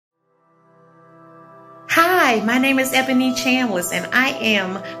Hi, my name is Ebony Chambliss, and I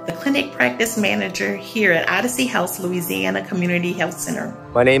am the Clinic Practice Manager here at Odyssey House, Louisiana Community Health Center.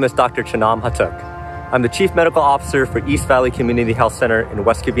 My name is Dr. Chanam Hatuk. I'm the Chief Medical Officer for East Valley Community Health Center in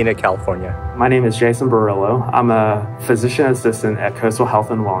West Covina, California. My name is Jason Barillo. I'm a physician assistant at Coastal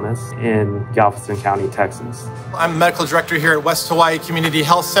Health and Wellness in Galveston County, Texas. I'm Medical Director here at West Hawaii Community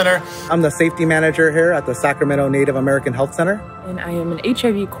Health Center. I'm the Safety Manager here at the Sacramento Native American Health Center. And I am an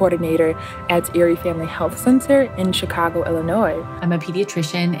HIV coordinator at Erie Family Health Center in Chicago, Illinois. I'm a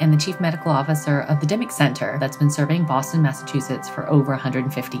pediatrician and the Chief Medical Officer of the Dimick Center that's been serving Boston, Massachusetts for over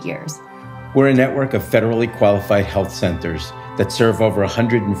 150 years. We're a network of federally qualified health centers that serve over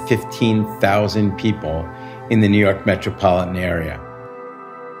 115,000 people in the New York metropolitan area.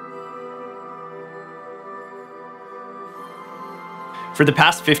 For the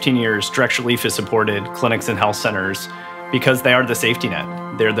past 15 years, Direct Relief has supported clinics and health centers because they are the safety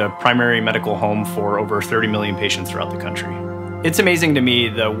net. They're the primary medical home for over 30 million patients throughout the country. It's amazing to me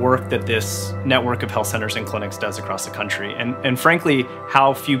the work that this network of health centers and clinics does across the country, and frankly,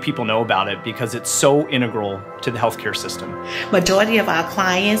 how few people know about it because it's so integral to the healthcare system. Majority of our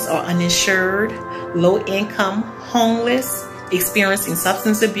clients are uninsured, low income, homeless, experiencing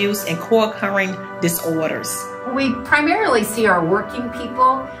substance abuse and co-occurring disorders. We primarily see our working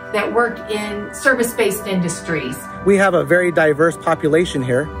people that work in service-based industries. We have a very diverse population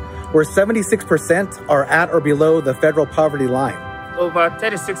here, where 76% are at or below the federal poverty line. Over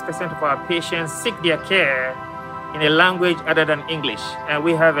 36% of our patients seek their care in a language other than English. And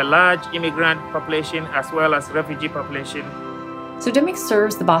we have a large immigrant population as well as refugee population. So Dimick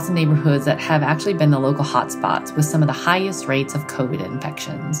serves the Boston neighborhoods that have actually been the local hotspots with some of the highest rates of COVID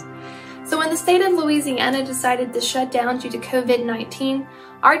infections. So when the state of Louisiana decided to shut down due to COVID-19,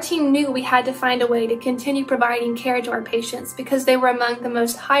 our team knew we had to find a way to continue providing care to our patients because they were among the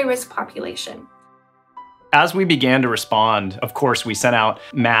most high-risk population. As we began to respond, of course, we sent out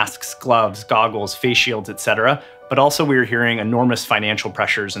masks, gloves, goggles, face shields, etc. But also we were hearing enormous financial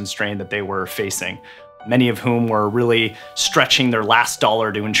pressures and strain that they were facing, many of whom were really stretching their last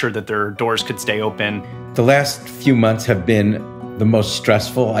dollar to ensure that their doors could stay open. The last few months have been the most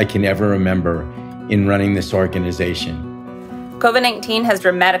stressful I can ever remember in running this organization. COVID-19 has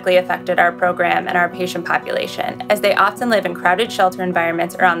dramatically affected our program and our patient population, as they often live in crowded shelter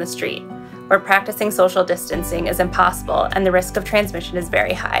environments or on the street, where practicing social distancing is impossible and the risk of transmission is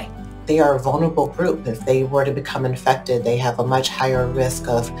very high. They are a vulnerable group. If they were to become infected, they have a much higher risk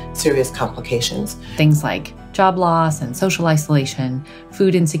of serious complications. Things like job loss and social isolation,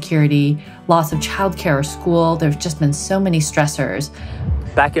 food insecurity, loss of childcare or school. There's just been so many stressors.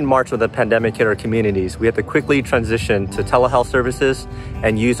 Back in March, when the pandemic hit our communities, we had to quickly transition to telehealth services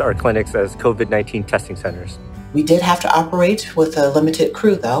and use our clinics as COVID-19 testing centers. We did have to operate with a limited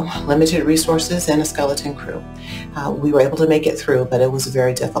crew, though, limited resources and a skeleton crew. We were able to make it through, but it was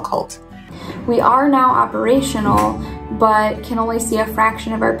very difficult. We are now operational, but can only see a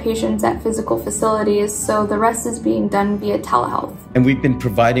fraction of our patients at physical facilities, so the rest is being done via telehealth. And we've been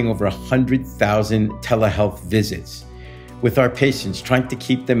providing over 100,000 telehealth visits with our patients, trying to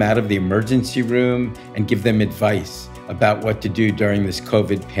keep them out of the emergency room and give them advice about what to do during this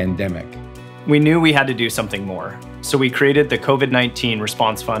COVID pandemic. We knew we had to do something more, so we created the COVID-19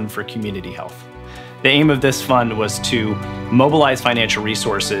 Response Fund for Community Health. The aim of this fund was to mobilize financial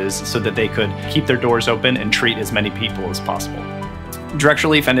resources so that they could keep their doors open and treat as many people as possible. Direct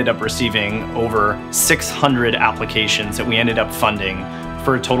Relief ended up receiving over 600 applications that we ended up funding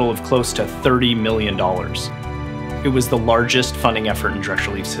for a total of close to $30 million. It was the largest funding effort in Direct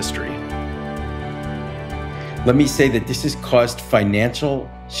Relief's history. Let me say that this has caused financial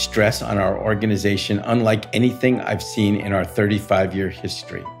stress on our organization unlike anything I've seen in our 35-year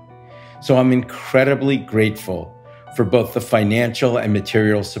history. So I'm incredibly grateful for both the financial and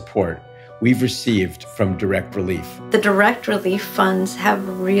material support we've received from Direct Relief. The Direct Relief funds have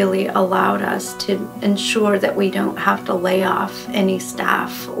really allowed us to ensure that we don't have to lay off any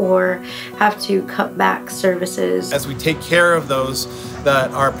staff or have to cut back services. As we take care of those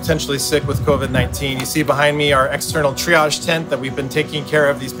that are potentially sick with COVID-19, you see behind me our external triage tent that we've been taking care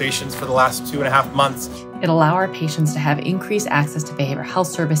of these patients for the last 2.5 months. It'll allow our patients to have increased access to behavioral health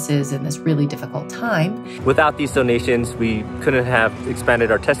services in this really difficult time. Without these donations, we couldn't have expanded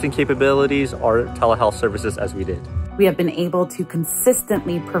our testing capabilities or telehealth services as we did. We have been able to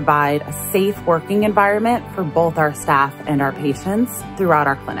consistently provide a safe working environment for both our staff and our patients throughout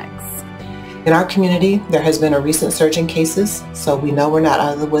our clinics. In our community, there has been a recent surge in cases, so we know we're not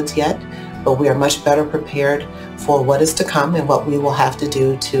out of the woods yet, but we are much better prepared for what is to come and what we will have to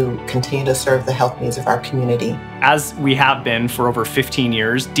do to continue to serve the health needs of our community. As we have been for over 15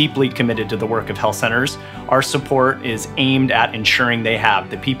 years, deeply committed to the work of health centers, our support is aimed at ensuring they have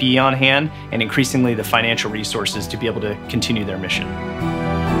the PPE on hand and increasingly the financial resources to be able to continue their mission.